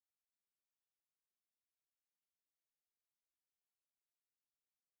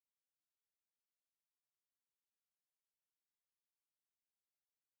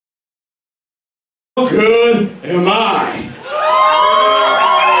good am I?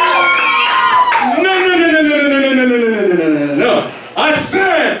 No. I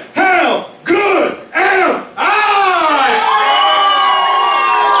said, how good am I?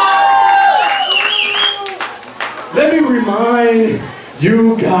 Let me remind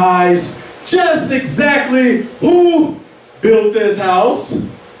you guys just exactly who built this house.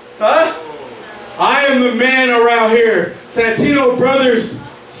 Huh? I am the man around here, Santino Brothers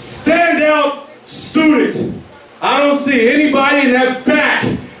standout student. I don't see anybody in that back,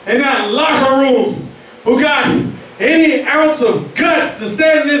 in that locker room, who got any ounce of guts to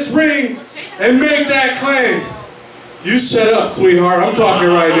stand in this ring and make that claim. You shut up, sweetheart. I'm talking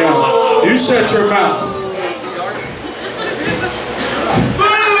right now. You shut your mouth.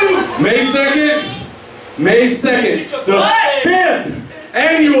 May 2nd, the 5th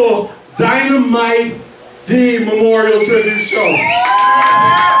annual Dynamite D Memorial Tribute Show.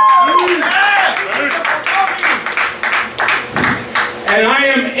 And I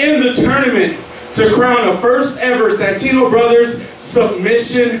am in the tournament to crown the first ever Santino Brothers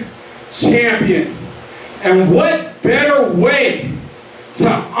Submission Champion. And what better way to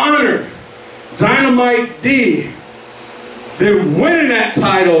honor Dynamite D than winning that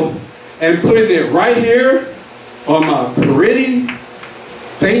title and putting it right here on my pretty,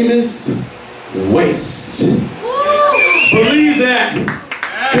 famous waist. Believe that,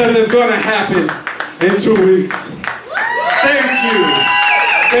 because it's going to happen in 2 weeks. Thank you.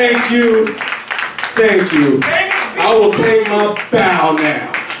 Thank you. Thank you. I will take my bow now.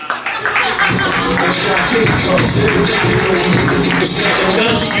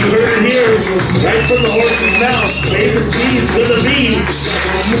 You heard it here, right from the horse's mouth. Famous D is gonna be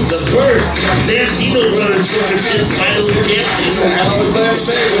the first Santino Brothers Championship title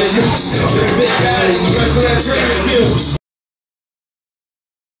champion.